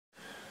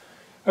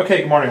Okay,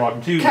 good morning.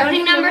 Welcome to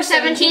Counting number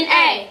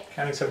 17A.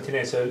 Counting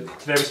 17a. So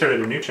today we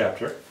started a new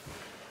chapter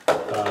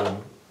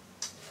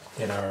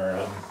in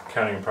our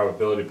counting and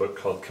probability book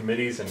called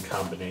Committees and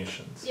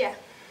Combinations. Yeah.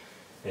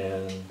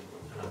 And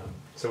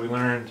so we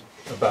learned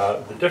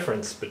about the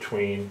difference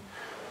between,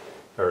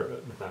 or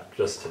not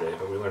just today,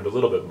 but we learned a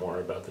little bit more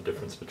about the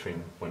difference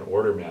between when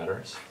order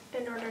matters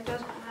And order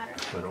doesn't matter.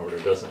 when order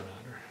doesn't matter.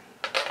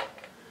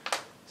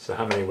 So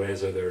how many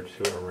ways are there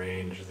to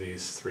arrange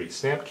these three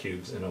stamp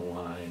cubes in a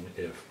line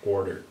if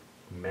order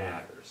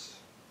matters?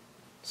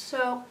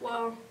 So,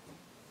 well,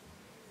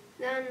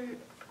 then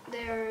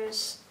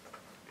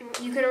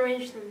you can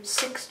arrange them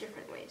 6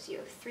 different ways. You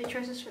have 3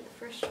 choices for the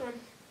first one,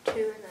 2,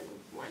 and then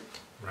 1.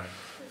 Right.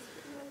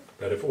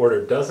 But if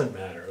order doesn't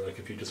matter, like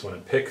if you just want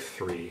to pick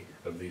 3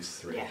 of these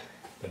 3, Yeah.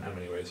 then how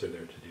many ways are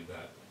there to do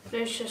that?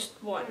 There's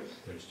just 1.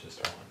 There's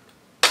just 1.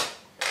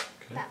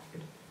 Okay. That.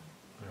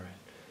 All right.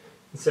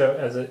 And so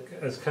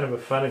as kind of a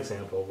fun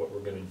example, what we're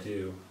going to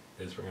do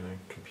is we're going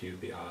to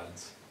compute the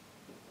odds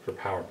for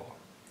Powerball.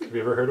 Have you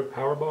ever heard of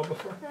Powerball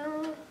before? I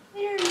don't know.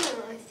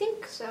 I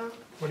think so.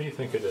 What do you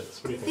think it is?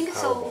 What do you I think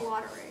it's a Powerball?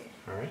 lottery.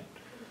 All right.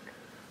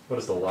 What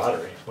is the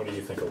lottery? What do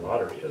you think a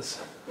lottery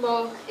is?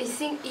 Well, I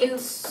think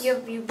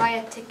you buy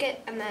a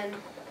ticket, and then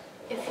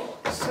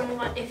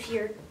if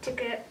your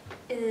ticket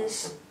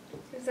is,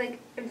 it's like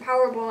in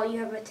Powerball, you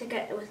have a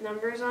ticket with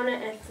numbers on it,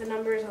 and if the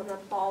numbers on the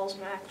balls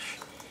match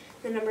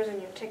the numbers on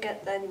your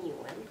ticket, then you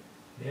win.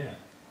 Yeah.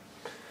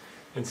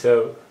 And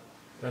so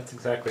that's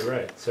exactly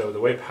right. So the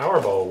way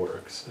Powerball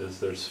works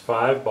is there's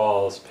 5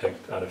 balls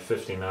picked out of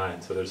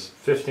 59. So there's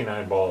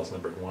 59 balls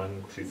numbered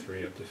 1, 2,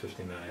 3 up to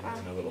 59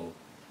 in a little,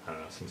 I don't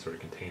know, some sort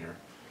of container.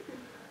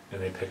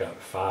 And they pick out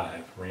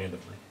 5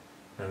 randomly.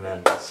 And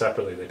then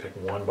separately they pick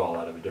 1 ball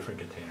out of a different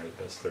container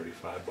that has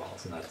 35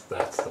 balls, and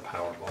that's the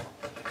Powerball.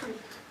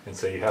 And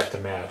so you have to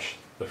match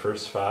the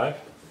first 5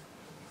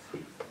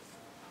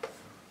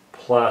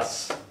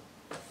 plus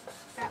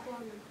That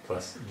one.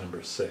 plus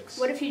number 6.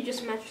 What if you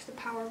just match the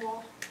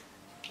Powerball?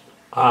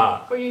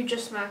 Ah, Or you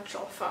just match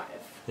all 5?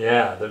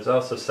 yeah, there's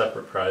also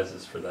separate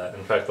prizes for that.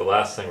 In fact, the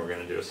last thing we're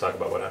going to do is talk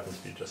about what happens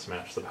if you just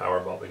match the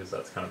Powerball, because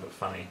that's kind of a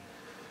funny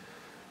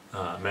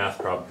math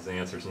problem, because the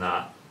answer is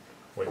not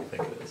what you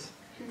think it is.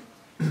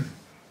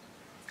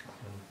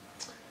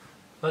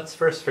 Let's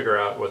first figure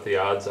out what the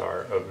odds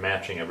are of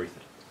matching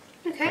everything.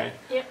 Okay.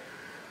 Yep.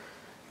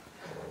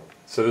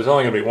 So there's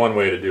only going to be one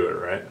way to do it,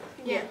 right?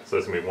 Yeah. So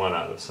there's going to be 1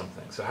 out of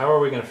something. So how are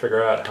we going to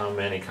figure out how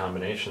many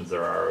combinations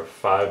there are of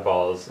 5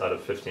 balls out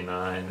of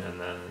 59 and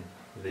then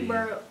the...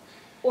 Where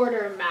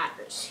order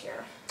matters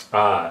here.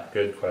 Ah,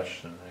 good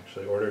question,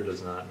 actually. Order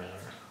does not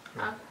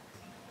matter.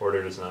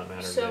 Order does not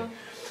matter. So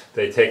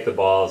they take the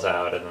balls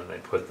out and then they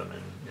put them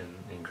in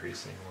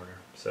increasing order.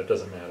 So it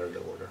doesn't matter the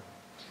order.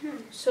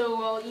 So,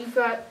 well, you've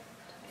got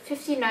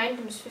 59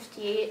 times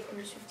 58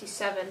 times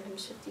 57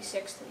 times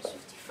 56 times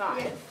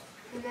 55. Yeah.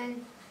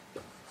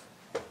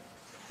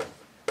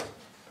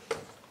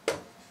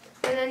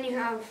 And then you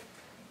have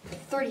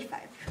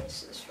 35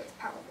 choices for the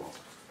Powerball.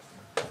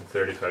 And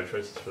 35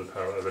 choices for the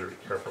Powerball. I better be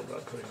careful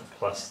about putting a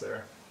plus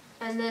there.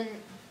 And then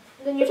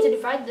you have to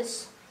divide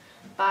this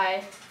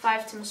by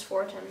 5 times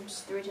 4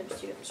 times 3 times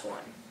 2 times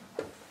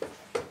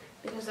 1.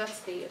 Because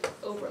that's the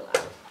overlap.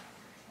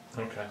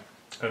 Okay.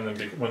 And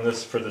then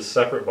for this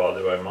separate ball,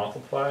 do I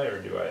multiply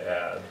or do I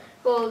add?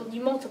 Well,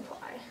 you multiply.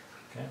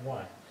 Okay,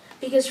 why?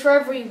 Because for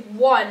every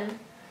 1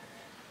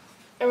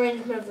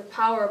 arrangement of the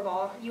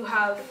Powerball, you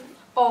have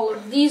all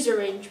of these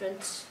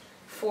arrangements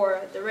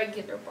for the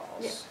regular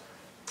balls.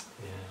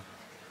 Yeah.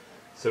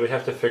 So we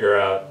have to figure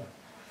out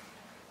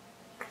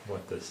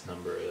what this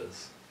number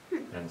is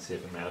and see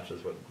if it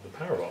matches what the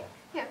Powerball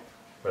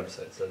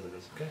website says it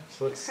is. Okay,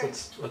 so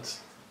let's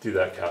do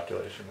that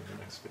calculation in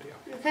the next video.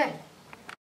 Okay.